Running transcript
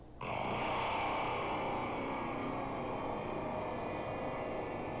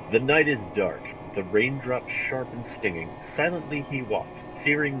The night is dark, the raindrops sharp and stinging. Silently he walks,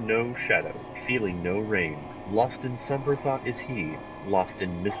 fearing no shadow, feeling no rain. Lost in somber thought is he, lost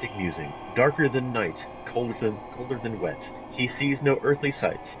in mystic musing. Darker than night, colder than wet. He sees no earthly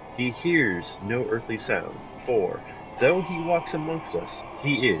sights, he hears no earthly sound. For, though he walks amongst us,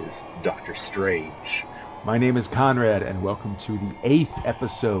 he is Doctor Strange. My name is Conrad, and welcome to the 8th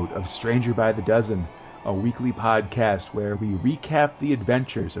episode of Stranger by the Dozen, a weekly podcast where we recap the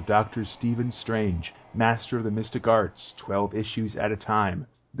adventures of Dr. Stephen Strange, master of the mystic arts, 12 issues at a time.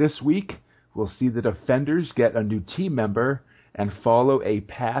 This week, we'll see the Defenders get a new team member and follow a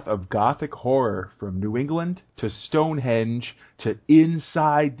path of gothic horror from New England to Stonehenge to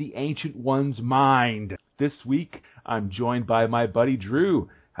inside the Ancient One's mind. This week, I'm joined by my buddy Drew.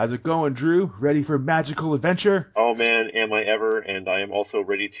 How's it going, Drew? Ready for magical adventure? Oh man, am I ever, and I am also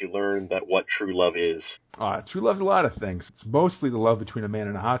ready to learn that what true love is. True love's a lot of things. It's mostly the love between a man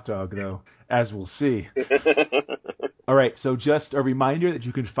and a hot dog, though, as we'll see. All right, so just a reminder that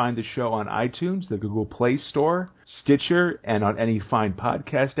you can find the show on iTunes, the Google Play Store, Stitcher, and on any fine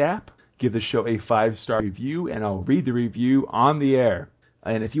podcast app. Give the show a 5-star review, and I'll read the review on the air.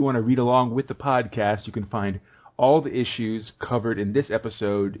 And if you want to read along with the podcast, you can find all the issues covered in this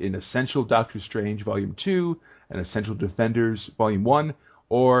episode in Essential Doctor Strange Volume 2 and Essential Defenders Volume 1,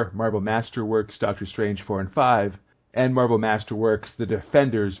 or Marvel Masterworks Doctor Strange 4 and 5, and Marvel Masterworks The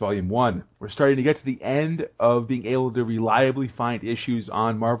Defenders Volume 1. We're starting to get to the end of being able to reliably find issues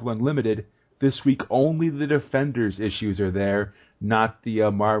on Marvel Unlimited. This week, only the Defenders issues are there, not the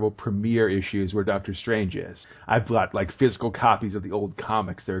Marvel Premiere issues where Doctor Strange is. I've got physical copies of the old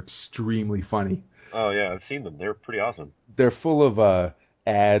comics. They're extremely funny. Oh yeah, I've seen them. They're pretty awesome. They're full of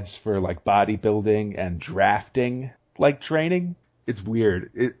ads for bodybuilding and drafting training. It's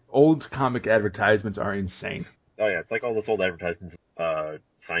weird. Old comic advertisements are insane. Oh yeah, it's like all those old advertisements,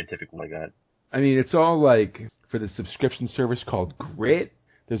 scientific like that. I mean, it's all for the subscription service called Grit.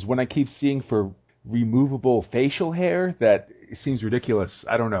 There's one I keep seeing for removable facial hair that seems ridiculous.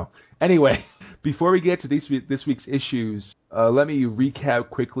 I don't know. Anyway, before we get to this week's issues, let me recap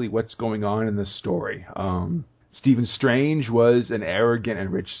quickly what's going on in the story. Stephen Strange was an arrogant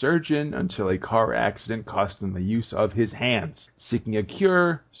and rich surgeon until a car accident cost him the use of his hands. Seeking a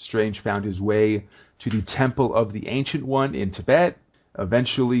cure, Strange found his way to the Temple of the Ancient One in Tibet.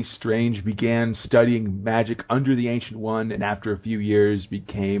 Eventually, Strange began studying magic under the Ancient One, and after a few years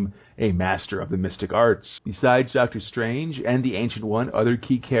became a master of the mystic arts. Besides Doctor Strange and the Ancient One, other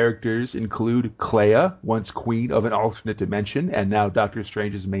key characters include Clea, once queen of an alternate dimension, and now Doctor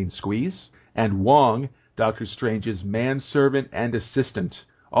Strange's main squeeze, and Wong, Doctor Strange's manservant and assistant.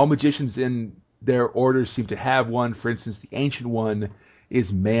 All magicians in their order seem to have one. For instance, the Ancient One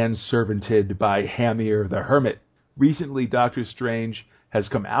is manservanted by Hamir the Hermit. Recently, Doctor Strange has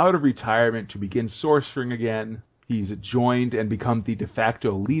come out of retirement to begin sorcering again. He's joined and become the de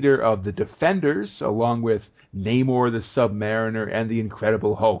facto leader of the Defenders, along with Namor the Submariner and the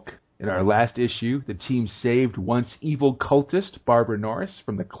Incredible Hulk. In our last issue, the team saved once evil cultist Barbara Norris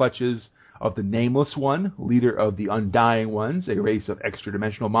from the clutches of the Nameless One, leader of the Undying Ones, a race of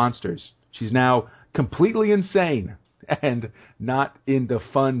extra-dimensional monsters. She's now completely insane, and not in the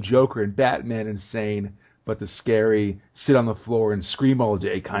fun Joker and Batman insane, but the scary, sit on the floor and scream all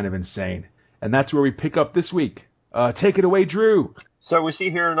day kind of insane. And that's where we pick up this week. Take it away, Drew! So we see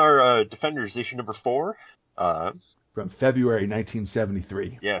here in our Defenders issue number 4. From February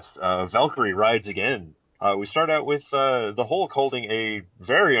 1973. Yes, Valkyrie rides again. We start out with the Hulk holding a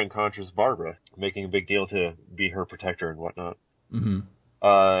very unconscious Barbara, making a big deal to be her protector and whatnot. Mm-hmm.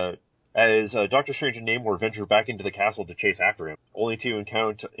 As Doctor Strange and Namor venture back into the castle to chase after him, only to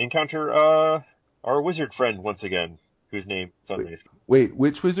encounter our wizard friend once again, whose name suddenly escapes. Wait,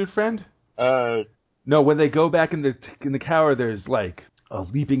 which wizard friend? No, when they go back in the tower, there's a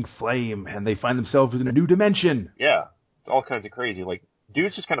leaping flame, and they find themselves in a new dimension. Yeah, it's all kinds of crazy.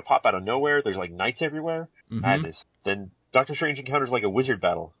 Dudes just kind of pop out of nowhere. There's knights everywhere. Mm-hmm. Madness. Then Doctor Strange encounters a wizard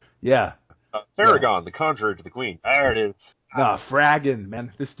battle. Yeah. Theragon, the conjurer to the queen. There it is. Fraggin,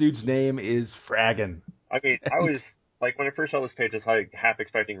 man. This dude's name is Fraggin. I mean, I was when I first saw this page, I was half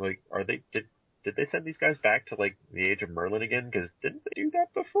expecting did they send these guys back to the Age of Merlin again? Because didn't they do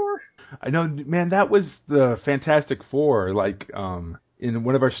that before? I know, man. That was the Fantastic Four, in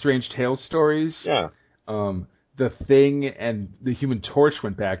one of our Strange Tales stories. Yeah. The Thing and the Human Torch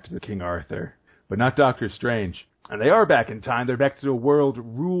went back to the King Arthur, but not Doctor Strange. And they are back in time. They're back to a world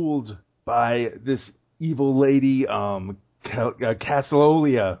ruled by this evil lady,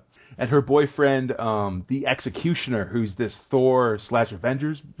 Cassiolia, and her boyfriend, the Executioner, who's this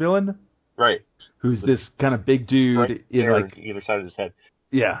Thor/Avengers villain. Right. Who's this kind of big dude in either side of his head.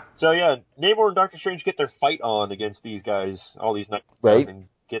 Yeah. So yeah, Namor and Doctor Strange get their fight on against these guys, all these knights, Right. and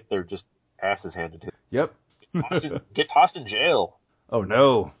get their just asses handed to them. Yep. Get tossed in jail, Oh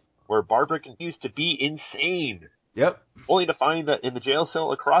no. where Barbara continues to be insane, Yep. only to find that in the jail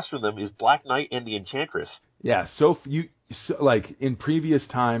cell across from them is Black Knight and the Enchantress. Yeah. Like in previous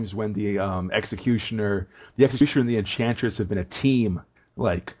times when the executioner and the Enchantress have been a team,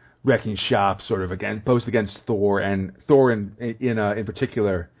 like wrecking shop, sort of posed against Thor in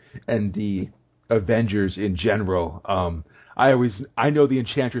particular, and the Avengers in general. I know the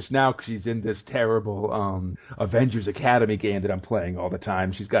Enchantress now because she's in this terrible Avengers Academy game that I'm playing all the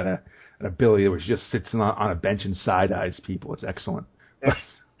time. She's got an ability where she just sits on a bench and side eyes people. It's excellent.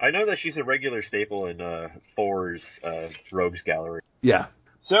 I know that she's a regular staple in Thor's Rogues Gallery. Yeah.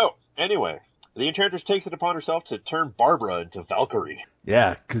 So, anyway, the Enchantress takes it upon herself to turn Barbara into Valkyrie.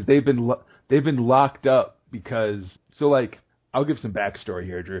 Yeah, because they've been locked up because I'll give some backstory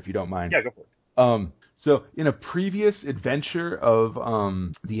here, Drew, if you don't mind. Yeah, go for it. So in a previous adventure of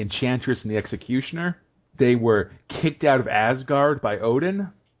the Enchantress and the Executioner, they were kicked out of Asgard by Odin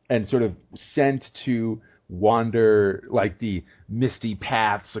and sort of sent to wander like the misty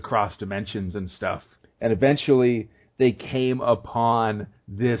paths across dimensions and stuff. And eventually they came upon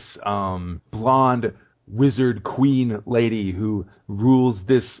this blonde wizard queen lady who rules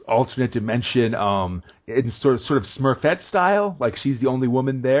this alternate dimension in sort of Smurfette style, like she's the only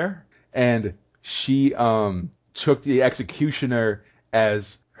woman there, and she took the Executioner as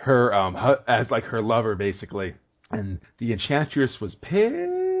her her lover basically, and the Enchantress was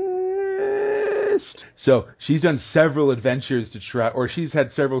pissed. So she's done several adventures she's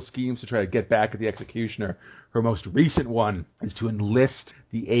had several schemes to try to get back at the Executioner. Her most recent one is to enlist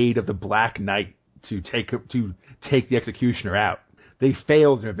the aid of the Black Knight to take the Executioner out. They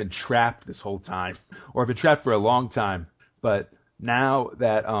failed and have been trapped this whole time, or have been trapped for a long time. But now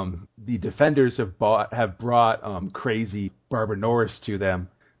that the Defenders have brought crazy Barbara Norris to them,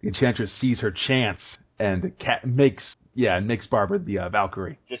 the Enchantress sees her chance and makes Barbara the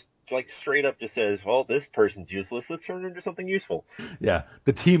Valkyrie. Just like straight up just says, well, this person's useless, let's turn her into something useful. Yeah,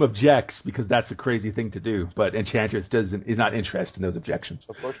 the team objects because that's a crazy thing to do, but Enchantress is not interested in those objections.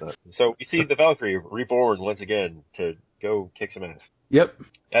 Of course not. So we see the Valkyrie reborn once again to go kick some ass. Yep.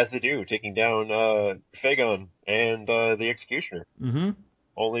 As they do, taking down Phagon and the Executioner. Mm-hmm.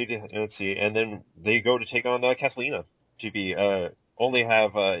 Let's see, and then they go to take on Kathleen to be only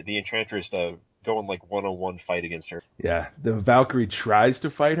have the Enchantress go in like one-on-one fight against her. Yeah, the Valkyrie tries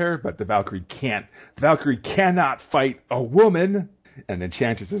to fight her, but the Valkyrie can't. The Valkyrie cannot fight a woman, and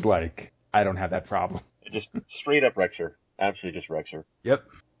Enchantress is like, I don't have that problem. It just straight up wrecks her. Absolutely just wrecks her. Yep.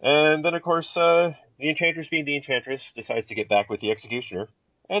 And then, of course, the Enchantress, being the Enchantress, decides to get back with the Executioner,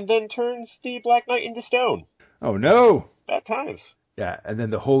 and then turns the Black Knight into stone. Oh, no! Bad times. Yeah, and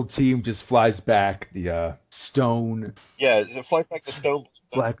then the whole team just flies back the stone. Yeah, it flies back to stone.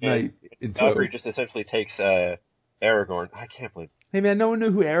 Black Knight into Valkyrie just essentially takes Aragorn. I can't believe. Hey man, no one knew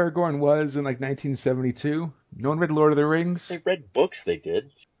who Aragorn was in like 1972. No one read Lord of the Rings. They read books. They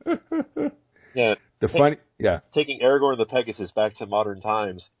did. Yeah. Taking Aragorn and the Pegasus back to modern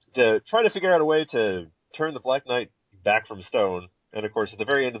times to try to figure out a way to turn the Black Knight back from stone. And of course, at the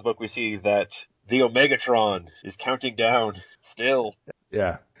very end of the book, we see that the Omegatron is counting down still.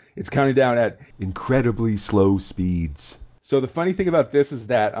 Yeah, it's counting down at incredibly slow speeds. So the funny thing about this is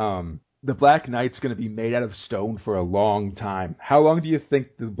that the Black Knight's going to be made out of stone for a long time. How long do you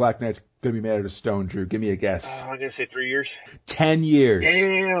think the Black Knight's going to be made out of stone, Drew? Give me a guess. I'm going to say 3 years. 10 years.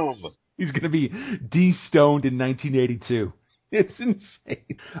 Damn! He's going to be de-stoned in 1982. It's insane.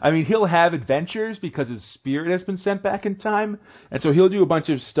 I mean, he'll have adventures because his spirit has been sent back in time, and so he'll do a bunch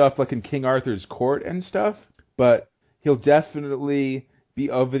of stuff like in King Arthur's court and stuff, but he'll definitely be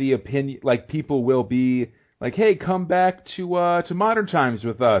of the opinion, like people will be like, hey, come back to modern times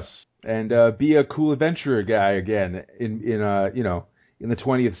with us and be a cool adventurer guy again in the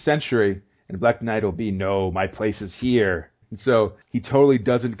 20th century. And Black Knight will be, no, my place is here. And so he totally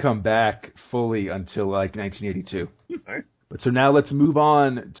doesn't come back fully until like 1982. All right. But so now let's move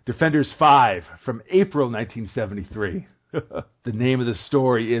on to Defenders 5 from April 1973. The name of the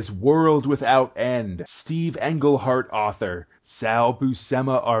story is World Without End. Steve Englehart, author. Sal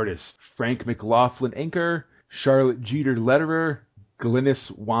Buscema, artist. Frank McLaughlin, inker. Charlotte Jeter, letterer.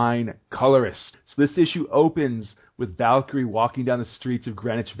 Glynis Wine, colorist. So this issue opens with Valkyrie walking down the streets of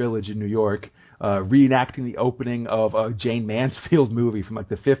Greenwich Village in New York, reenacting the opening of a Jane Mansfield movie from like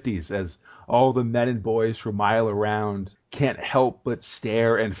the 50s, as all the men and boys from Mile Around can't help but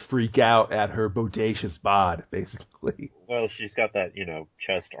stare and freak out at her bodacious bod, basically. Well, she's got that,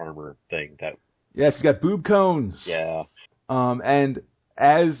 chest armor thing that... Yeah, she's got boob cones. Yeah. And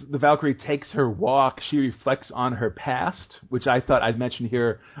As the Valkyrie takes her walk, she reflects on her past, which I thought I'd mention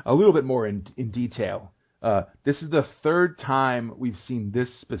here a little bit more in detail. This is the third time we've seen this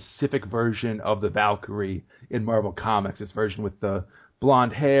specific version of the Valkyrie in Marvel Comics, this version with the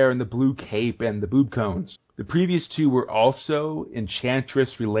blonde hair and the blue cape and the boob cones. The previous two were also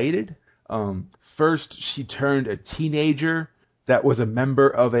Enchantress related. First, she turned a teenager that was a member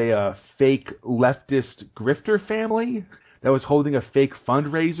of a fake leftist grifter family that was holding a fake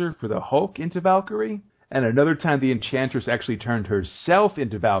fundraiser for the Hulk into Valkyrie. And another time, the Enchantress actually turned herself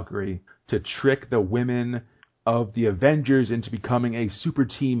into Valkyrie to trick the women of the Avengers into becoming a super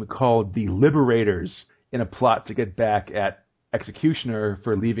team called the Liberators in a plot to get back at Executioner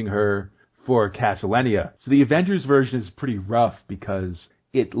for leaving her for Castellania. So the Avengers version is pretty rough because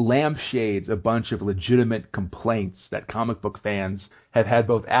it lampshades a bunch of legitimate complaints that comic book fans have had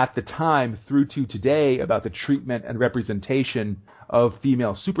both at the time through to today about the treatment and representation of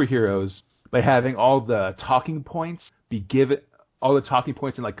female superheroes by having all the talking points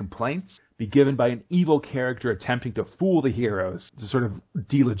and like complaints be given by an evil character attempting to fool the heroes to sort of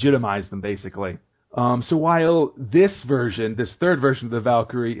delegitimize them, basically. So while this third version of the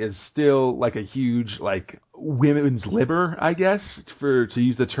Valkyrie is still like a huge like women's liber, I guess, to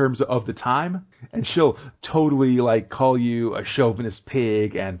use the terms of the time, and she'll totally like call you a chauvinist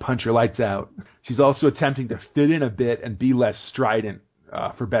pig and punch your lights out, she's also attempting to fit in a bit and be less strident,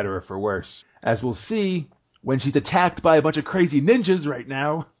 for better or for worse. As we'll see when she's attacked by a bunch of crazy ninjas right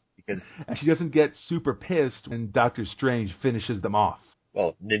now, and she doesn't get super pissed when Doctor Strange finishes them off.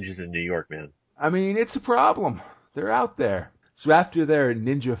 Well, ninjas in New York, man. I mean, it's a problem. They're out there. So after their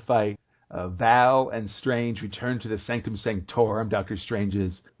ninja fight, Val and Strange return to the Sanctum Sanctorum, Doctor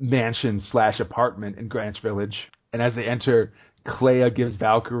Strange's mansion/apartment in Greenwich Village. And as they enter, Clea gives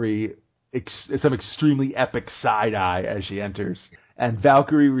Valkyrie some extremely epic side-eye as she enters. And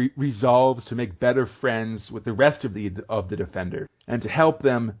Valkyrie resolves to make better friends with the rest of the Defender. And to help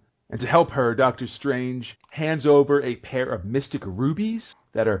her, Doctor Strange hands over a pair of mystic rubies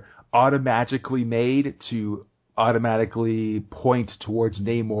that are automatically made to automatically point towards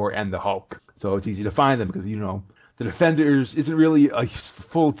Namor and the Hulk. So it's easy to find them because, the Defenders isn't really a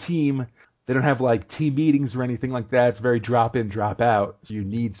full team. They don't have like team meetings or anything like that. It's very drop in, drop out. So you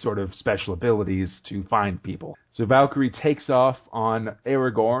need sort of special abilities to find people. So Valkyrie takes off on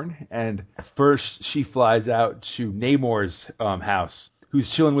Aragorn, and first she flies out to Namor's house,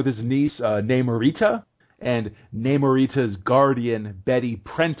 who's chilling with his niece, Namorita, and Namorita's guardian, Betty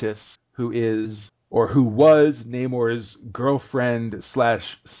Prentice, who was Namor's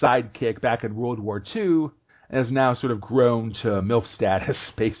girlfriend/sidekick back in World War II, and has now sort of grown to MILF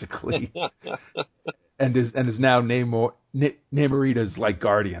status, basically, and is now Namorita's like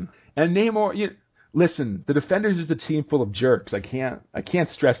guardian. And Namor, listen, the Defenders is a team full of jerks. I can't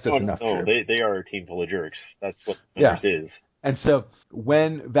stress this enough. No, they are a team full of jerks. That's what Defenders is. And so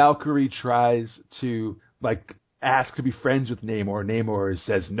when Valkyrie tries to like ask to be friends with Namor, Namor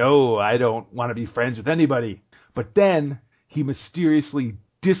says, "No, I don't want to be friends with anybody." But then he mysteriously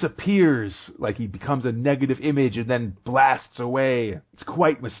disappears, like he becomes a negative image and then blasts away. It's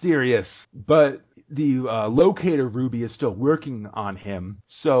quite mysterious. But the locator ruby is still working on him,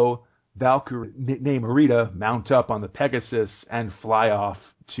 so Valkyrie, Namorita, mount up on the Pegasus and fly off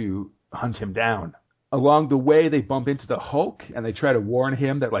to hunt him down. Along the way, they bump into the Hulk, and they try to warn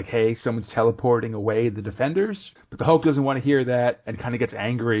him that, like, hey, someone's teleporting away the Defenders. But the Hulk doesn't want to hear that and kind of gets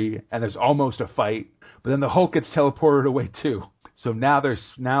angry, and there's almost a fight. But then the Hulk gets teleported away, too. So now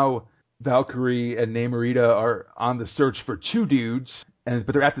Valkyrie and Namorita are on the search for two dudes,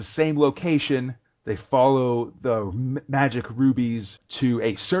 but they're at the same location. They follow the magic rubies to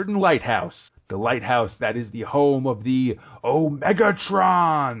a certain lighthouse, the lighthouse that is the home of the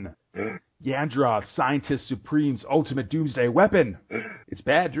Omegatron. Yandroth, Scientist Supreme's ultimate doomsday weapon. It's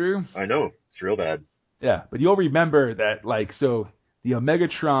bad, Drew. I know. It's real bad. Yeah, but you'll remember that, so the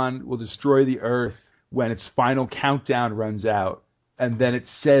Omegatron will destroy the Earth when its final countdown runs out, and then it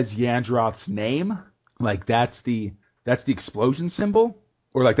says Yandroth's name. Like, that's the explosion symbol.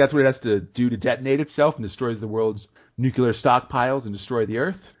 Or, that's what it has to do to detonate itself and destroys the world's nuclear stockpiles and destroy the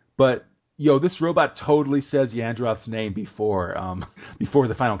Earth. But this robot totally says Yandroth's name before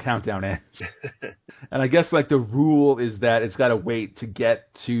the final countdown ends. And I guess, the rule is that it's got to wait to get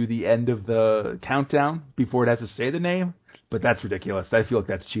to the end of the countdown before it has to say the name. But that's ridiculous. I feel like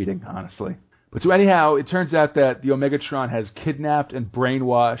that's cheating, honestly. But so anyhow, it turns out that the Omegatron has kidnapped and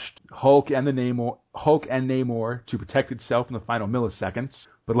brainwashed Hulk and Namor to protect itself in the final milliseconds.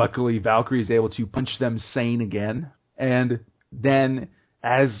 But luckily, Valkyrie is able to punch them sane again. And then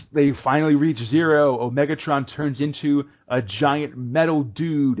As they finally reach zero, Omegatron turns into a giant metal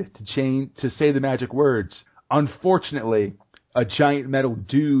dude to say the magic words. Unfortunately, a giant metal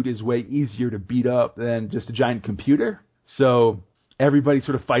dude is way easier to beat up than just a giant computer. So everybody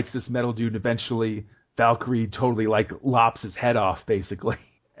sort of fights this metal dude, and eventually Valkyrie totally lops his head off, basically.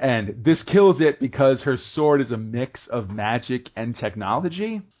 And this kills it because her sword is a mix of magic and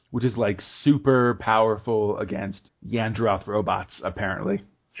technology, which is super powerful against Yandroth robots, apparently.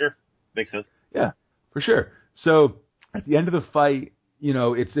 Sure. Makes sense. Yeah, for sure. So at the end of the fight,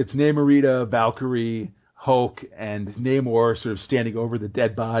 it's Namorita, Valkyrie, Hulk, and Namor sort of standing over the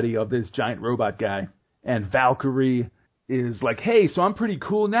dead body of this giant robot guy. And Valkyrie is like, hey, so I'm pretty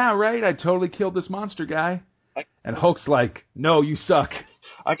cool now, right? I totally killed this monster guy. And Hulk's like, no, you suck.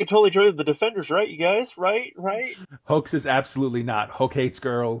 I could totally join the Defenders, right, you guys? Right? Hulk says absolutely not. Hulk hates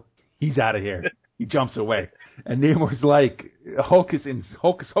girl. He's out of here. He jumps away. And Namor's like,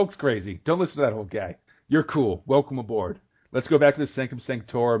 Hulk's crazy. Don't listen to that Hulk guy. You're cool. Welcome aboard. Let's go back to the Sanctum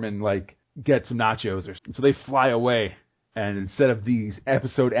Sanctorum and get some nachos. So they fly away. And instead of the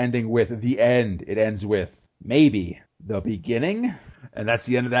episode ending with the end, it ends with maybe the beginning. And that's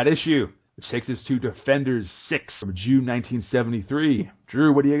the end of that issue, which takes us to Defenders 6 from June 1973.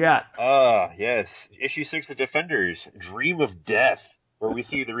 Drew, what do you got? Yes. Issue 6 of Defenders, Dream of Death, where we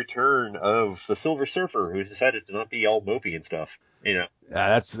see the return of the Silver Surfer, who's decided to not be all mopey and stuff.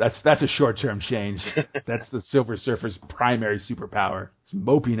 That's a short-term change. That's the Silver Surfer's primary superpower. It's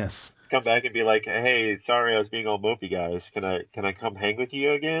mopiness. Come back and be like, hey, sorry I was being all mopey, guys. Can I come hang with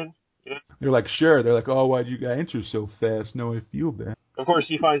you again? They're like, sure. They're like, oh, why'd you answer so fast? No, I feel bad. Of course,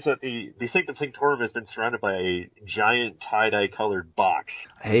 he finds that the Sanctum Sanctorum has been surrounded by a giant tie-dye colored box.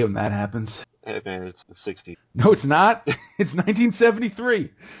 I hate when that happens. Hey, man, it's the 60s. No, it's not. It's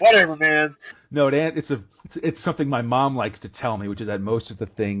 1973. Whatever, man. No, it's something my mom likes to tell me, which is that most of the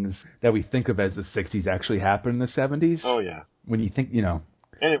things that we think of as the 60s actually happened in the 70s. Oh, yeah. When you think,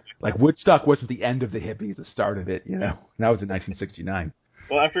 Anyway. Woodstock wasn't the end of the hippies, the start of it, That was in 1969.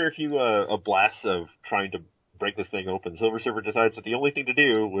 Well, after a few blasts of trying to break this thing open, Silver Surfer decides that the only thing to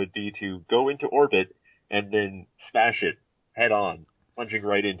do would be to go into orbit and then smash it head on, plunging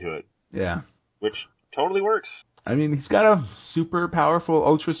right into it. Yeah. Which totally works. I mean, he's got a super powerful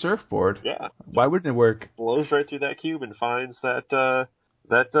Ultra Surfboard. Yeah. Why wouldn't it work? Blows right through that cube and finds that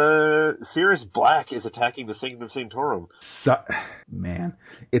Sirius Black is attacking the Sanctum Sanctorum. Man,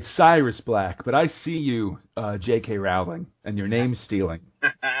 it's Cyrus Black, but I see you, J.K. Rowling, and your name's stealing.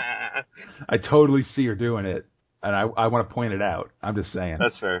 I totally see her doing it, and I want to point it out. I'm just saying.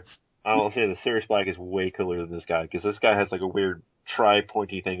 That's fair. I'll say that Sirius Black is way cooler than this guy, because this guy has a weird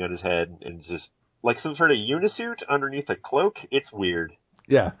tri-pointy thing on his head, and just some sort of unisuit underneath a cloak. It's weird.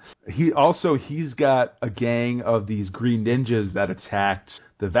 Yeah. He's got a gang of these green ninjas that attacked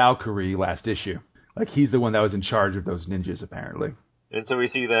the Valkyrie last issue. He's the one that was in charge of those ninjas, apparently. And so we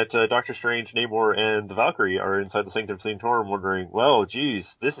see that Doctor Strange, Namor, and the Valkyrie are inside the Sanctum Sanctorum wondering, well, geez,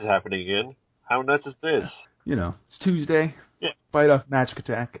 this is happening again. How nuts is this? It's Tuesday. Yeah. Fight off Magic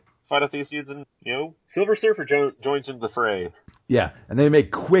Attack. Fight off these dudes, and, Silver Surfer joins into the fray. Yeah, and they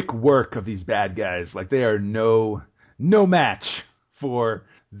make quick work of these bad guys. They are no match for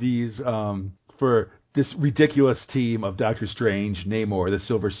these for this ridiculous team of Doctor Strange, Namor, the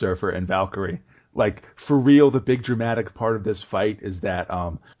Silver Surfer, and Valkyrie. For real, the big dramatic part of this fight is that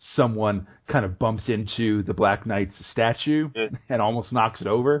someone kind of bumps into the Black Knight's statue and almost knocks it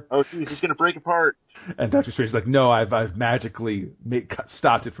over. Oh, geez, he's going to break apart. And Doctor Strange's like, no, I've magically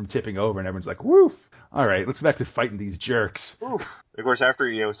stopped it from tipping over, and everyone's like, woof. All right, let's get back to fighting these jerks. Oof. Of course,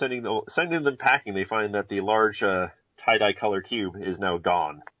 after sending them packing, they find that the large tie-dye color cube is now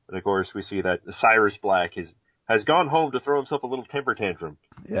gone. And of course, we see that Cyrus Black has gone home to throw himself a little temper tantrum.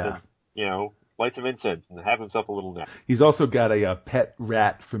 Yeah. Light some incense and have himself a little nap. He's also got a pet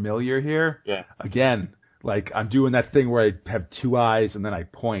rat familiar here. Yeah. Again, I'm doing that thing where I have two eyes and then I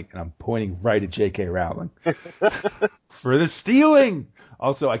point, and I'm pointing right at J.K. Rowling. For the stealing!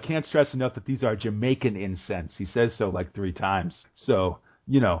 Also, I can't stress enough that these are Jamaican incense. He says so 3 times. So,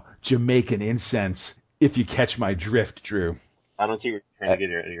 Jamaican incense, if you catch my drift, Drew. I don't see what you're trying to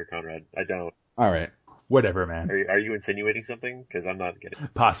get here, Conrad. I don't. All right. Whatever, man. Are you insinuating something? Because I'm not getting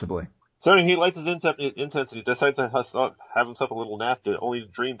it. Possibly. So he lights his incense and he decides to have himself a little nap to only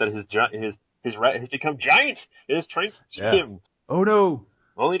dream that his rat has become giant. It is trying to eat him. Oh, no.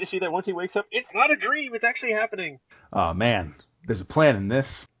 Only to see that once he wakes up, it's not a dream. It's actually happening. Oh, man. There's a plan in this.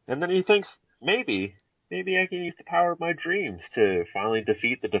 And then he thinks, maybe I can use the power of my dreams to finally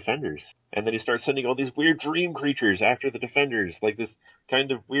defeat the Defenders. And then he starts sending all these weird dream creatures after the Defenders, like this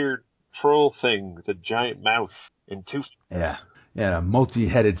kind of weird troll thing with a giant mouth and two. Yeah. and a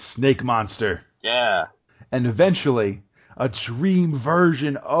multi-headed snake monster. Yeah. And eventually, a dream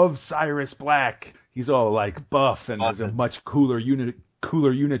version of Cyrus Black. He's all like buff and has a much cooler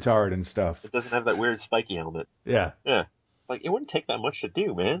unitard and stuff. It doesn't have that weird spiky helmet. Yeah. Yeah. Like, it wouldn't take that much to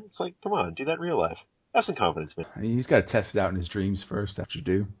do, man. It's like, come on, do that in real life. Have some confidence, man. I mean, he's got to test it out in his dreams first, after you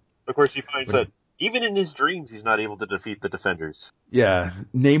do. Of course, he finds that even in his dreams, he's not able to defeat the Defenders. Yeah,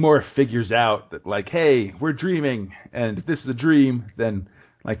 Namor figures out that, like, hey, we're dreaming, and if this is a dream, then,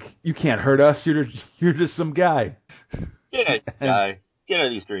 like, you can't hurt us, you're just some guy. Get out, guy. Get out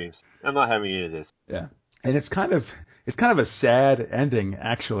of these dreams. I'm not having any of this. Yeah. And it's kind of a sad ending,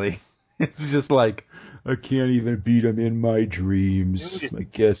 actually. It's just like, I can't even beat him in my dreams. I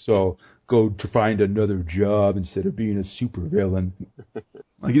guess I'll go to find another job instead of being a supervillain.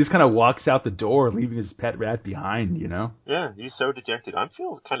 Like, he just kind of walks out the door, leaving his pet rat behind, you know? Yeah, he's so dejected. I'm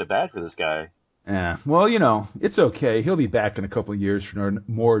feeling kind of bad for this guy. Yeah, well, you know, it's okay. He'll be back in a couple of years for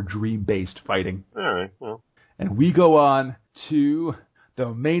more dream-based fighting. All right, well. And we go on to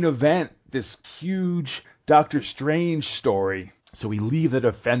the main event, this huge Doctor Strange story. So we leave the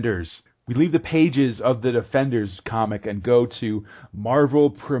Defenders. We leave the pages of the Defenders comic and go to Marvel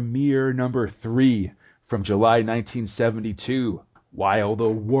Premiere number 3 from July 1972. While the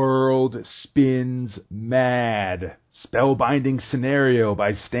World Spins Mad. Spellbinding scenario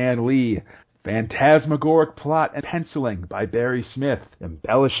by Stan Lee. Phantasmagoric plot and penciling by Barry Smith.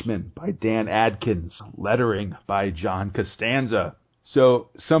 Embellishment by Dan Adkins. Lettering by John Costanza. So,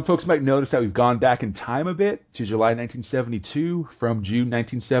 some folks might notice that we've gone back in time a bit to July 1972 from June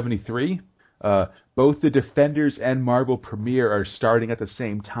 1973. Both the Defenders and Marvel Premiere are starting at the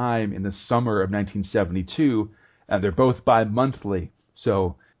same time in the summer of 1972, and they're both bi-monthly.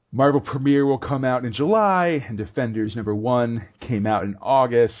 So, Marvel Premiere will come out in July, and Defenders number 1 came out in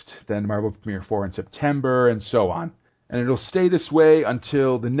August, then Marvel Premiere 4 in September, and so on. And it'll stay this way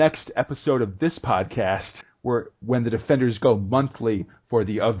until the next episode of this podcast, when the Defenders go monthly for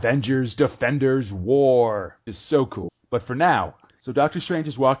the Avengers Defenders War. It's so cool. But for now, so Doctor Strange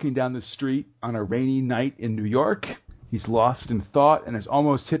is walking down the street on a rainy night in New York. He's lost in thought and is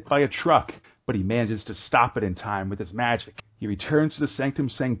almost hit by a truck, but he manages to stop it in time with his magic. He returns to the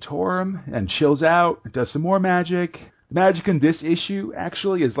Sanctum Sanctorum and chills out, does some more magic. The magic in this issue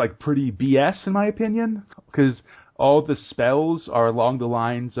actually is like pretty BS in my opinion, because all the spells are along the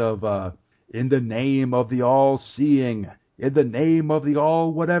lines of, in the name of the all-seeing, in the name of the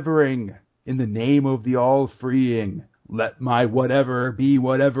all-whatevering, in the name of the all-freeing, let my whatever be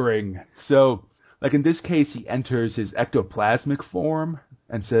whatevering. So, like in this case, he enters his ectoplasmic form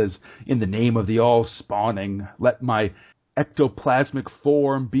and says, in the name of the all-spawning, let my ectoplasmic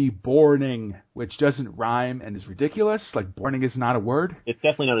form be borning, which doesn't rhyme and is ridiculous. Like, borning is not a word. It's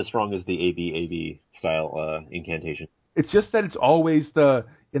definitely not as strong as the ABAB style incantation. It's just that it's always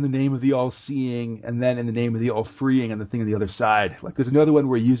in the name of the all-seeing, and then in the name of the all-freeing, and the thing on the other side. Like, there's another one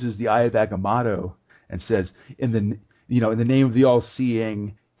where he uses the Eye of Agamotto and says, in the name of the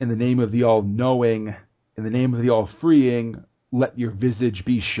all-seeing, in the name of the all-knowing, in the name of the all-freeing, let your visage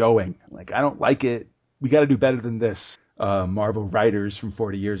be showing. Like, I don't like it. We got to do better than this, Marvel writers from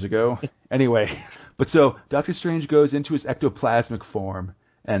 40 years ago. Anyway, but so Doctor Strange goes into his ectoplasmic form,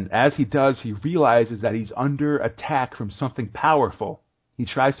 and as he does, he realizes that he's under attack from something powerful. He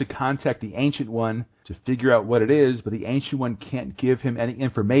tries to contact the Ancient One to figure out what it is, but the Ancient One can't give him any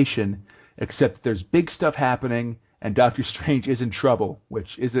information except that there's big stuff happening and Doctor Strange is in trouble, which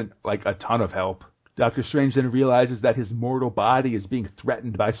isn't like a ton of help. Doctor Strange then realizes that his mortal body is being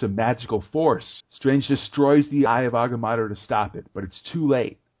threatened by some magical force. Strange destroys the Eye of Agamotto to stop it, but it's too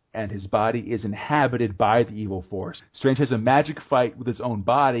late, and his body is inhabited by the evil force. Strange has a magic fight with his own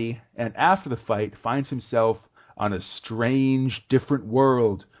body, and after the fight finds himself on a strange, different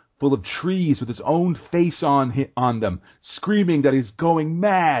world, full of trees with his own face on them, screaming that he's going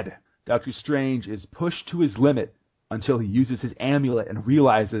mad. Doctor Strange is pushed to his limit until he uses his amulet and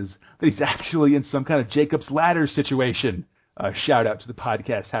realizes that he's actually in some kind of Jacob's Ladder situation. Shout out to the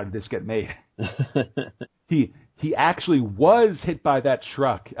podcast, How Did This Get Made? He actually was hit by that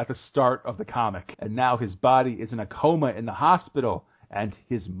truck at the start of the comic, and now his body is in a coma in the hospital, and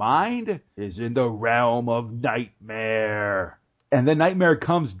his mind is in the realm of Nightmare. And then Nightmare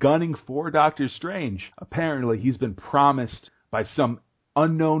comes gunning for Doctor Strange. Apparently, he's been promised by some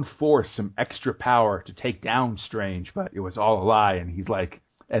unknown force some extra power to take down Strange, but it was all a lie, and he's like,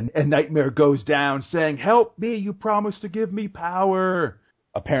 and Nightmare goes down saying, help me, you promised to give me power.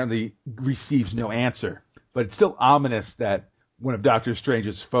 Apparently receives no answer. But it's still ominous that one of Doctor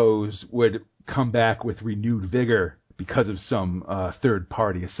Strange's foes would come back with renewed vigor because of some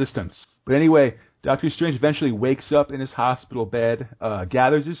third-party assistance. But anyway, Doctor Strange eventually wakes up in his hospital bed,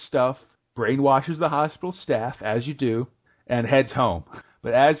 gathers his stuff, brainwashes the hospital staff, as you do, and heads home.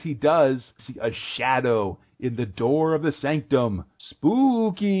 But as he does, see a shadow in the door of the sanctum.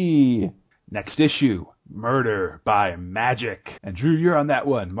 Spooky! Next issue, Murder by Magic. And Drew, you're on that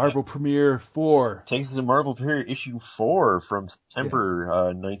one. Marvel Premiere 4. Takes us to Marvel Premiere issue 4 from September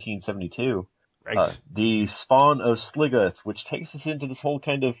 1972. Right. The Spawn of Sligoth, which takes us into this whole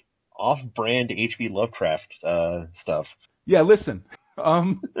kind of off-brand H.P. Lovecraft stuff. Yeah, listen.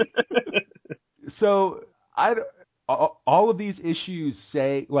 So all of these issues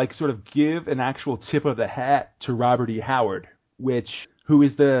say, like, sort of give an actual tip of the hat to Robert E. Howard,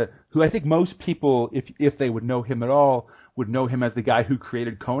 who I think most people, if they would know him at all, would know him as the guy who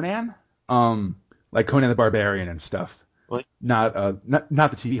created Conan, like Conan the Barbarian and stuff. What? Not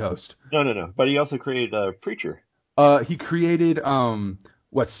the TV host. No. But he also created Preacher. He created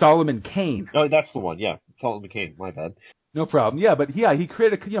Solomon Kane. Oh, that's the one. Yeah, Solomon Kane. My bad. No problem. Yeah, but he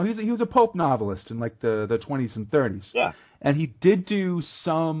created. He was a pulp novelist in like the 20s and 30s. Yeah, and he did do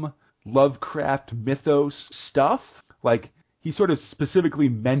some Lovecraft mythos stuff. Like he sort of specifically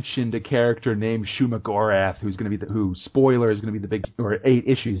mentioned a character named Shumagorath, who's going to be who spoiler is going to be the big, or 8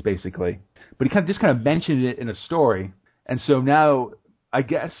 issues basically. But he just kind of mentioned it in a story, and so now I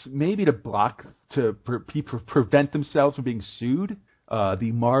guess maybe to prevent themselves from being sued,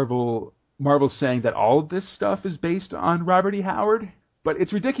 the Marvel's saying that all of this stuff is based on Robert E. Howard. But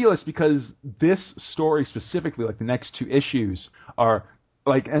it's ridiculous because this story specifically, like the next 2 issues, are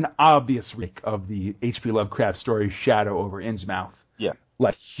like an obvious remake of the H.P. Lovecraft story Shadow over Innsmouth. yeah.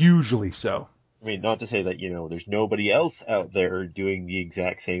 Like, hugely so. I mean, not to say that, there's nobody else out there doing the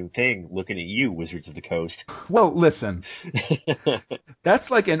exact same thing. Looking at you, Wizards of the Coast. Well, listen. That's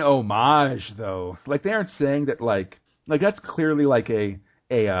like an homage, though. Like, they aren't saying that, like that's clearly like a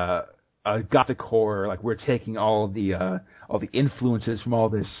gothic horror. Like, we're taking all the influences from all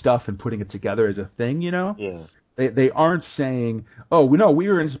this stuff and putting it together as a thing, Yeah. They aren't saying, oh, no, we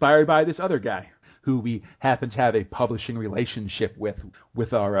were inspired by this other guy who we happen to have a publishing relationship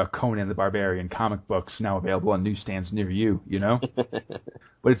with our Conan the Barbarian comic books now available on newsstands near you,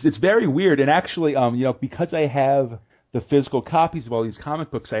 But it's very weird. And actually, because I have the physical copies of all these comic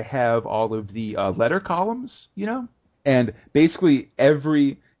books, I have all of the letter columns, And basically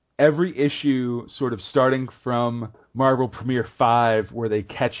every issue, sort of starting from Marvel Premiere 5, where they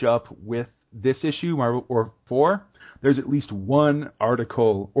catch up with this issue, Marvel or 4, there's at least one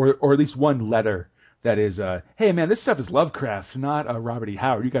article or at least one letter that is, hey man, this stuff is Lovecraft, not Robert E.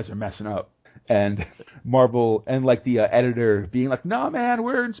 Howard. You guys are messing up. And Marvel and like the editor being like, no man,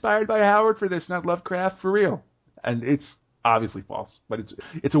 we're inspired by Howard for this, not Lovecraft for real. And it's obviously false, but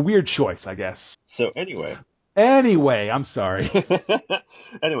it's a weird choice, I guess. So anyway, I'm sorry.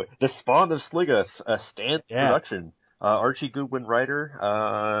 Anyway, The Spawn of Sligoth, a stand production. Archie Goodwin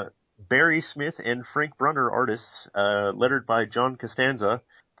writer, Barry Smith and Frank Brunner artists, lettered by John Costanza,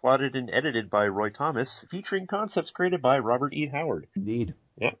 plotted and edited by Roy Thomas, featuring concepts created by Robert E. Howard. Indeed.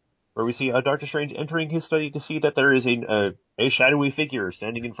 Yeah. Where we see Dr. Strange entering his study to see that there is a shadowy figure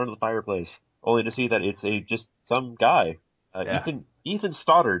standing in front of the fireplace, only to see that it's just some guy. Ethan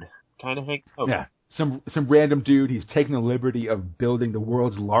Stoddard, kind of Hank. Oh. Yeah. Some random dude. He's taking the liberty of building the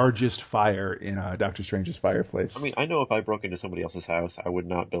world's largest fire in Doctor Strange's fireplace. I mean, I know if I broke into somebody else's house, I would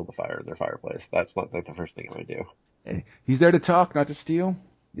not build a fire in their fireplace. That's not like the first thing I would do. Hey, he's there to talk, not to steal.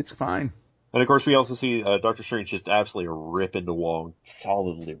 It's fine. And of course, we also see Doctor Strange just absolutely rip into Wong,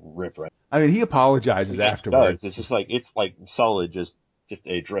 solidly rip right. I mean, he apologizes afterwards. It's just like solid, just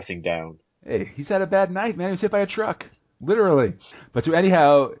a dressing down. Hey, he's had a bad night, man. He was hit by a truck, literally. But so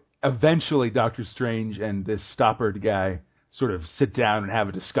anyhow, eventually, Doctor Strange and this Stoppard guy sort of sit down and have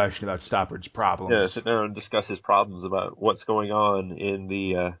a discussion about Stoppard's problems. Yeah, sit down and discuss his problems about what's going on in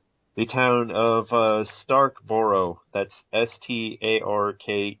the town of Starkborough. That's Starkeboro.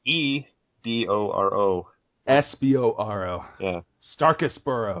 Sboro. Yeah.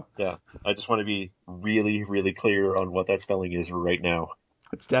 Starkisboro. Yeah. I just want to be really, really clear on what that spelling is right now.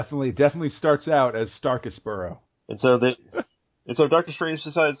 It definitely starts out as Starkisboro. And so Doctor Strange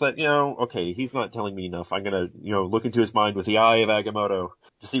decides that, okay, he's not telling me enough. I'm going to, look into his mind with the eye of Agamotto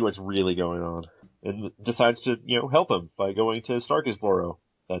to see what's really going on. And decides to, help him by going to Starkisboro.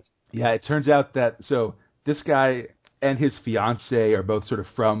 Yeah, it turns out that, so this guy and his fiancée are both sort of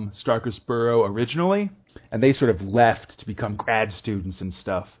from Starkisboro originally, and they sort of left to become grad students and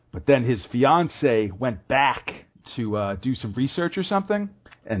stuff. But then his fiancée went back to do some research or something,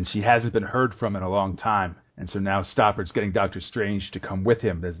 and she hasn't been heard from in a long time. And so now Stoppard's getting Doctor Strange to come with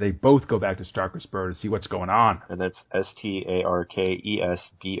him as they both go back to Starkesboro to see what's going on. And that's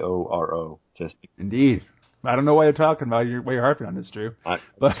Starkesboro. Just Indeed. I don't know why you're talking about it, why you're harping on this, Drew. I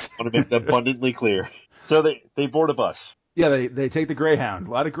But want to make that abundantly clear. So they board a bus yeah, they take the Greyhound.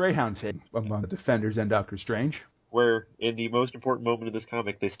 A lot of Greyhound take among the Defenders and Doctor Strange. where, in the most important moment of this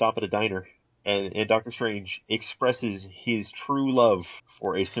comic, they stop at a diner, and Doctor Strange expresses his true love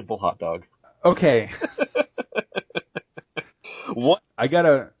for a simple hot dog. Okay. What?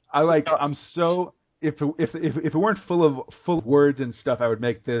 I'm so if it weren't full of words and stuff, I would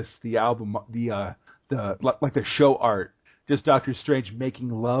make this the album the show art. Just Doctor Strange making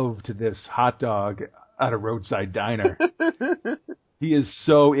love to this hot dog at a roadside diner. He is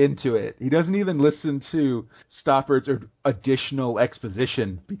so into it. He doesn't even listen to Stoppard's additional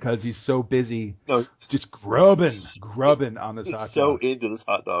exposition because he's so busy. No, He's just grubbing on this hot so dog. into this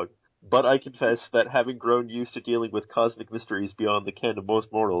hot dog. But I confess that having grown used to dealing with cosmic mysteries beyond the ken of most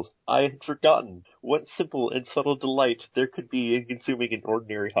mortals, I had forgotten what simple and subtle delight there could be in consuming an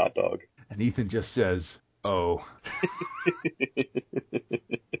ordinary hot dog. And Ethan just says, "Oh."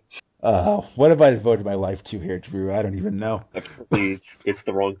 What have I devoted my life to here, Drew? I don't even know. Apparently, it's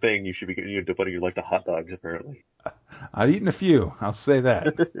the wrong thing. You should be devoting your life to hot dogs, apparently. I've eaten a few. I'll say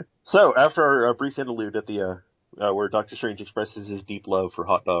that. So, after our brief interlude at the where Doctor Strange expresses his deep love for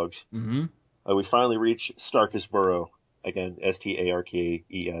hot dogs, Mm-hmm. We finally reach Starkesboro. Again,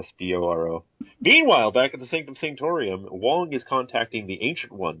 Starkesboro. Meanwhile, back at the Sanctum Sanctorium, Wong is contacting the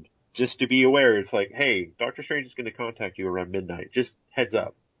Ancient One. Just to be aware, it's like, hey, Doctor Strange is going to contact you around midnight. Just heads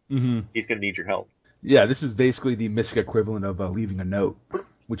up. Mm-hmm. He's going to need your help. Yeah, this is basically the mystic equivalent of leaving a note,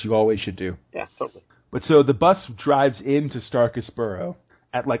 which you always should do. Yeah, totally. But so the bus drives into Starkesboro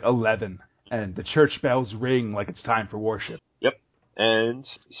at like 11, and the church bells ring like it's time for worship. Yep. And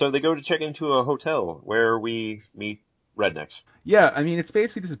so they go to check into a hotel where we meet rednecks. Yeah, I mean, it's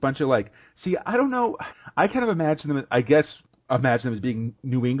basically just a bunch of I don't know, I kind of imagine them as being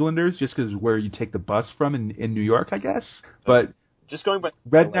New Englanders just because where you take the bus from in New York, I guess. But just going by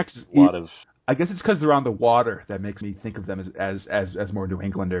rednecks, a lot of... I guess it's because they're on the water that makes me think of them as more New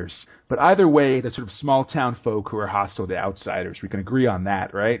Englanders. But either way, the sort of small town folk who are hostile to outsiders. We can agree on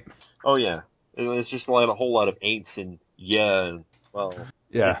that, right? Oh, yeah. It's just a whole lot of ain'ts and well,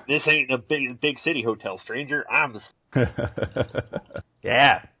 yeah. This ain't a big city hotel, stranger. I'm the...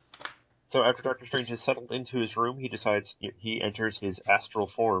 Yeah. So after Doctor Strange has settled into his room, he decides he enters his astral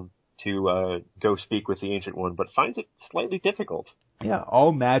form to go speak with the Ancient One, but finds it slightly difficult. Yeah,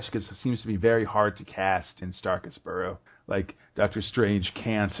 all magic seems to be very hard to cast in Starkesboro. Like Doctor Strange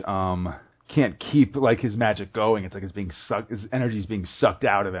can't keep his magic going. It's like it's being sucked. His energy is being sucked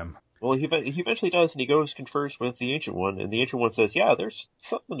out of him. Well, he eventually does, and he goes confers with the Ancient One, and the Ancient One says, "Yeah, there's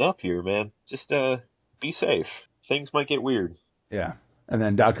something up here, man. Just be safe. Things might get weird." Yeah, and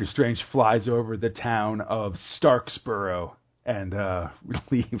then Doctor Strange flies over the town of Starkesboro and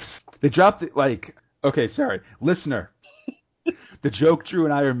leaves. They dropped it okay, sorry, listener. The joke Drew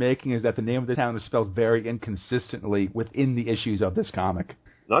and I are making is that the name of the town is spelled very inconsistently within the issues of this comic.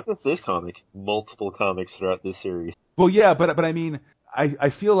 Not just this comic, multiple comics throughout this series. Well, yeah, but I mean,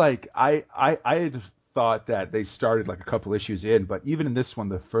 I feel like I had thought that they started a couple issues in, but even in this one,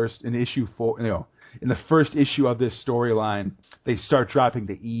 in the first issue of this storyline, they start dropping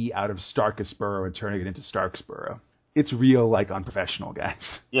the E out of Starkesboro and turning it into Starkesboro. It's real, unprofessional,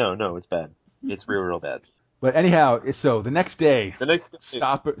 guys. Yeah, no, it's bad. It's real bad. But anyhow, so the next day,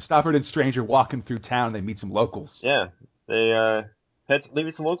 Stoppard and Strange are walking through town. And they meet some locals. Yeah, they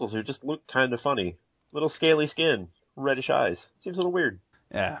meet some locals who just look kind of funny. Little scaly skin, reddish eyes. Seems a little weird.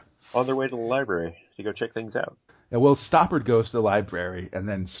 Yeah. On their way to the library to go check things out. Yeah, well, Stoppard goes to the library, and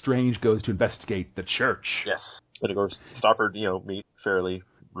then Strange goes to investigate the church. Yes. And of course, Stoppard, meet fairly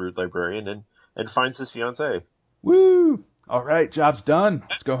rude librarian and finds his fiancée. Woo! All right, job's done.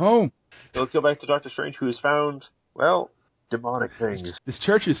 Let's go home. So let's go back to Doctor Strange, who has found, demonic things. This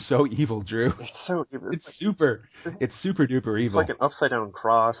church is so evil, Drew. It's so evil. It's super duper evil. It's like an upside down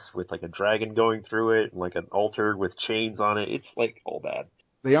cross with a dragon going through it, and an altar with chains on it. It's all bad.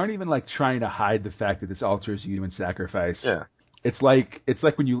 They aren't even trying to hide the fact that this altar is a human sacrifice. Yeah. It's like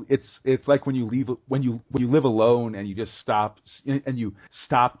when you live alone and you just stop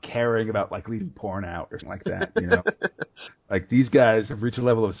caring about leaving porn out or something like that, These guys have reached a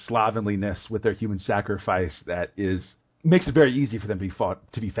level of slovenliness with their human sacrifice that makes it very easy for them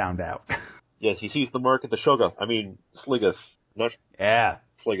to be found out. Yes, he sees the mark of the Shoggoth. I mean, Sliggoth, not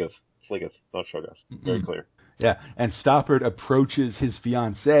Sliggoth, not Shoggoth. Very clear. Yeah, and Stoppard approaches his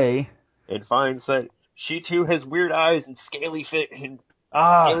fiancée and finds that she too has weird eyes and scaly fit and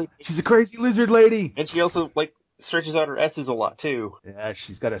Ah, she's a crazy lizard lady. And she also, like, stretches out her S's a lot, too. Yeah,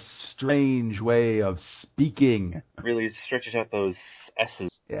 she's got a strange way of speaking. Really stretches out those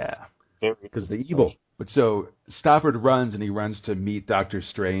S's. Yeah, Very because of the evil. But so Stoppard runs, and he runs to meet Doctor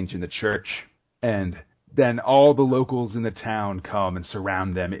Strange in the church. And then all the locals in the town come and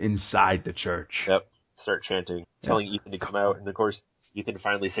surround them inside the church. Yep. Start chanting, telling Ethan to come out. And, of course, Ethan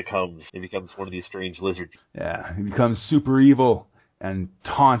finally succumbs. He becomes one of these strange lizards. Yeah, he becomes super evil and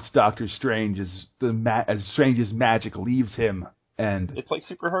taunts Doctor Strange as Strange's magic leaves him. And it's like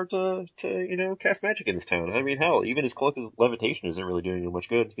super hard to cast magic in this town. I mean, hell, even his cloak of levitation isn't really doing him much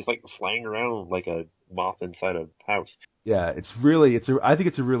good. He's like flying around like a moth inside a house. Yeah, I think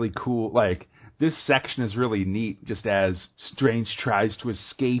it's a really cool, like, this section is really neat, just as Strange tries to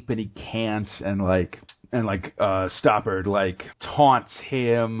escape and he can't, and Stoppard, like, taunts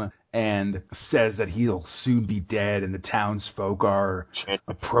him and says that he'll soon be dead, and the townsfolk are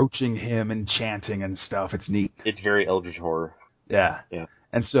approaching him and chanting and stuff. It's neat. It's very Eldritch Horror. Yeah.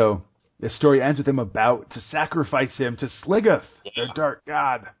 And so the story ends with them about to sacrifice him to Sliggoth, their dark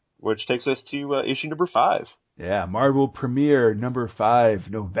god. Which takes us to issue number 5. Yeah, Marvel Premiere number 5,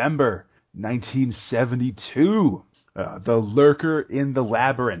 November 1972. The Lurker in the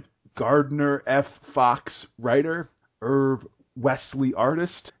Labyrinth. Gardner F. Fox writer, Irv Wesley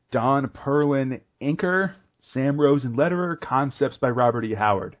artist, Don Perlin inker, Sam Rosen letterer, concepts by Robert E.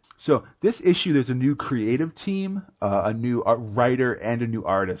 Howard. So this issue, there's a new creative team, a new writer, and a new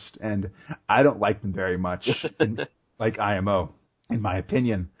artist, and I don't like them very much, like IMO, in my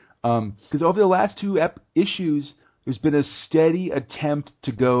opinion. Because over the last 2 issues, there's been a steady attempt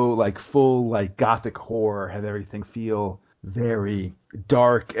to go like full like gothic horror, have everything feel very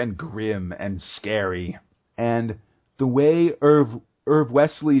dark and grim and scary. And the way Irv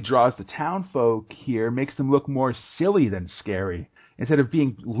Wesley draws the townfolk here makes them look more silly than scary. Instead of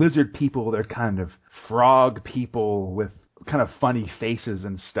being lizard people, they're kind of frog people with kind of funny faces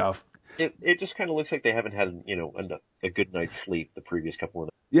and stuff. It just kind of looks like they haven't had, a good night's sleep the previous couple of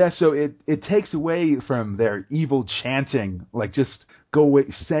nights. Yeah, so it takes away from their evil chanting, like just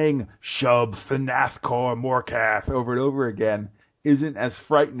saying Shub, Thanathkor, Morkath over and over again isn't as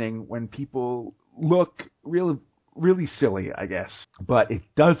frightening when people look really silly, I guess. But it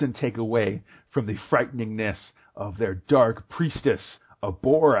doesn't take away from the frighteningness of their dark priestess,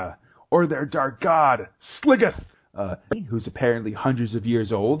 Abora, or their dark god, Sliggoth, who's apparently hundreds of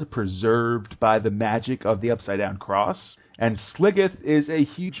years old, preserved by the magic of the Upside-Down Cross. And Sliggoth is a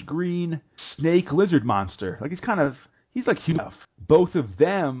huge green snake lizard monster. Like, he's like huge enough. Both of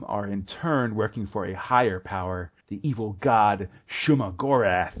them are in turn working for a higher power, the evil god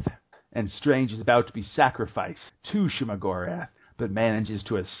Shumagorath. And Strange is about to be sacrificed to Shumagorath, but manages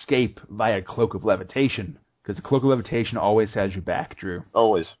to escape via Cloak of Levitation. Because the Cloak of Levitation always has your back, Drew.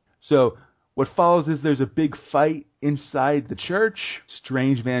 Always. So what follows is there's a big fight inside the church.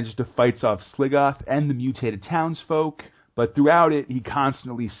 Strange manages to fight off Sliggoth and the mutated townsfolk. But throughout it, he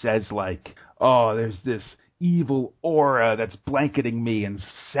constantly says, like, oh, there's this evil aura that's blanketing me and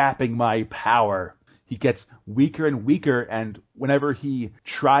sapping my power. He gets weaker and weaker, and whenever he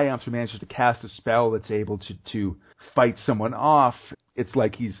triumphs or manages to cast a spell that's able to fight someone off, it's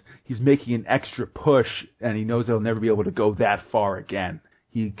like he's making an extra push, and he knows he'll never be able to go that far again.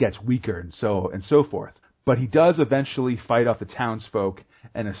 He gets weaker and so forth. But he does eventually fight off the townsfolk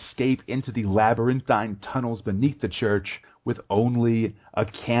and escape into the labyrinthine tunnels beneath the church with only a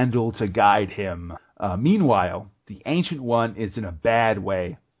candle to guide him. Meanwhile, the Ancient One is in a bad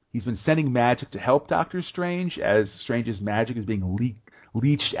way. He's been sending magic to help Doctor Strange, as Strange's magic is being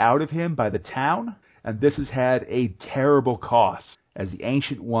leached out of him by the town, and this has had a terrible cost, as the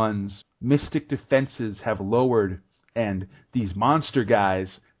Ancient One's mystic defenses have lowered, and these monster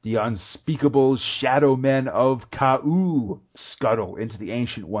guys, the unspeakable shadow men of Ka'u, scuttle into the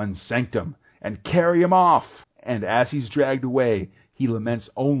Ancient One's sanctum and carry him off. And as he's dragged away, he laments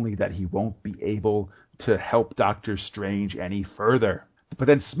only that he won't be able to help Doctor Strange any further. But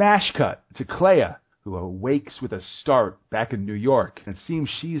then smash cut to Clea, who awakes with a start back in New York. And it seems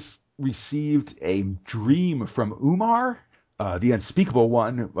she's received a dream from Umar, the Unspeakable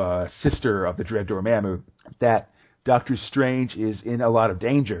One, sister of the Dread Dormammu, that Doctor Strange is in a lot of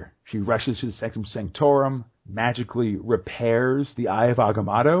danger. She rushes to the Sanctum Sanctorum, magically repairs the Eye of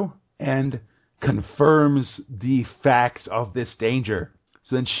Agamotto, and confirms the facts of this danger.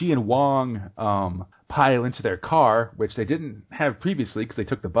 So then she and Wong pile into their car, which they didn't have previously because they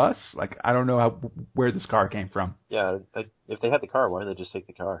took the bus. Like, I don't know where this car came from. Yeah, if they had the car, why didn't they just take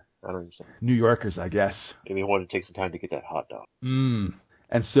the car? I don't understand. New Yorkers, I guess. Maybe they wanted to take some time to get that hot dog.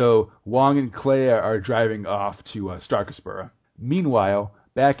 And so Wong and Clea are driving off to Starkisborough. Meanwhile,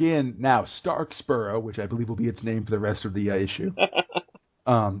 back in now Starksboro, which I believe will be its name for the rest of the issue.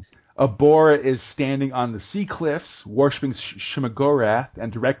 Abora is standing on the sea cliffs, worshipping Shimogorath,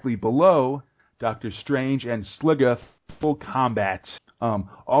 and directly below, Doctor Strange and Sliggoth full combat.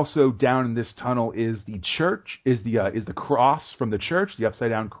 Also down in this tunnel is the church, is the cross from the church, the upside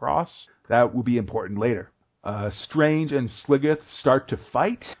down cross. That will be important later. Strange and Sliggoth start to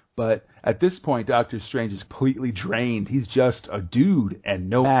fight, but at this point, Doctor Strange is completely drained. He's just a dude and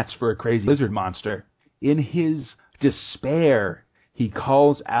no match for a crazy lizard monster. In his despair, he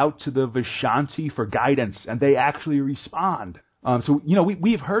calls out to the Vishanti for guidance, and they actually respond. So,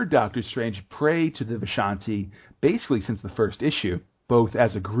 we've heard Doctor Strange pray to the Vishanti basically since the first issue, both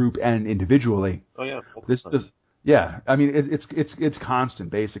as a group and individually. Oh, yeah. I mean, it's constant,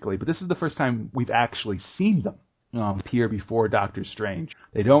 basically. But this is the first time we've actually seen them appear before Doctor Strange.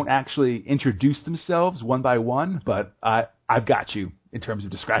 They don't actually introduce themselves one by one, but I've got you in terms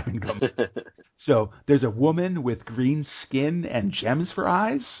of describing them. So there's a woman with green skin and gems for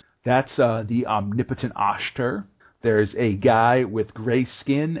eyes. That's the omnipotent Ashtar. There's a guy with gray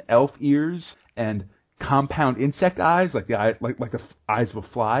skin, elf ears, and compound insect eyes, like the eyes of a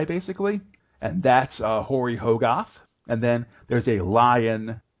fly, basically. And that's Hori Hogoth. And then there's a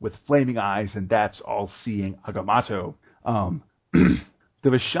lion with flaming eyes, and that's all-seeing Agamotto. The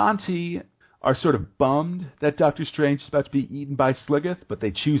Vishanti are sort of bummed that Doctor Strange is about to be eaten by Sliggoth, but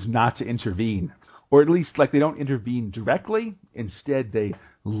they choose not to intervene. Or at least, they don't intervene directly. Instead, they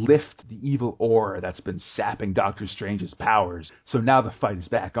lift the evil aura that's been sapping Doctor Strange's powers. So now the fight is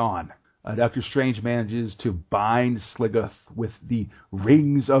back on. Doctor Strange manages to bind Sliggoth with the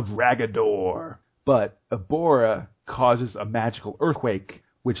Rings of Ragador. But Abora causes a magical earthquake,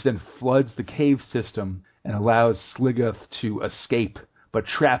 which then floods the cave system and allows Sliggoth to escape, but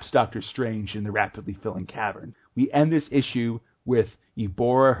traps Doctor Strange in the rapidly filling cavern. We end this issue with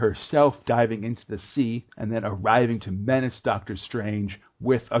Abora herself diving into the sea and then arriving to menace Doctor Strange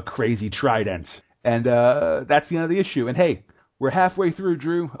with a crazy trident. And that's the end of the issue. And hey, we're halfway through,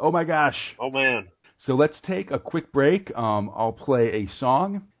 Drew. Oh my gosh. Oh man. So let's take a quick break. I'll play a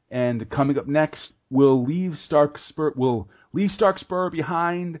song, and coming up next, we'll leave Starksboro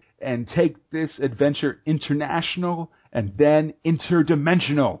behind and take this adventure international and then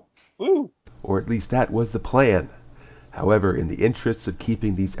interdimensional. Woo! Or at least that was the plan. However, in the interests of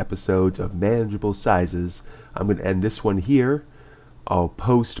keeping these episodes of manageable sizes, I'm going to end this one here. I'll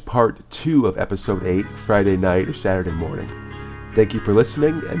post part 2 of episode 8 Friday night or Saturday morning. Thank you for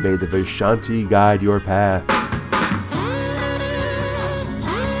listening, and may the Vishanti guide your path.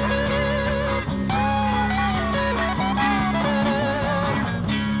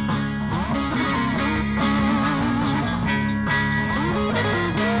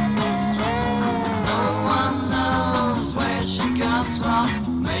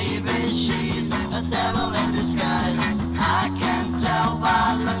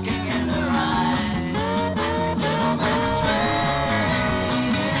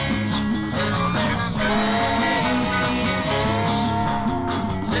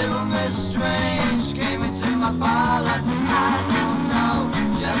 Strange came into my parlor. I don't know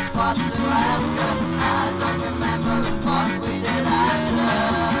just what to ask her.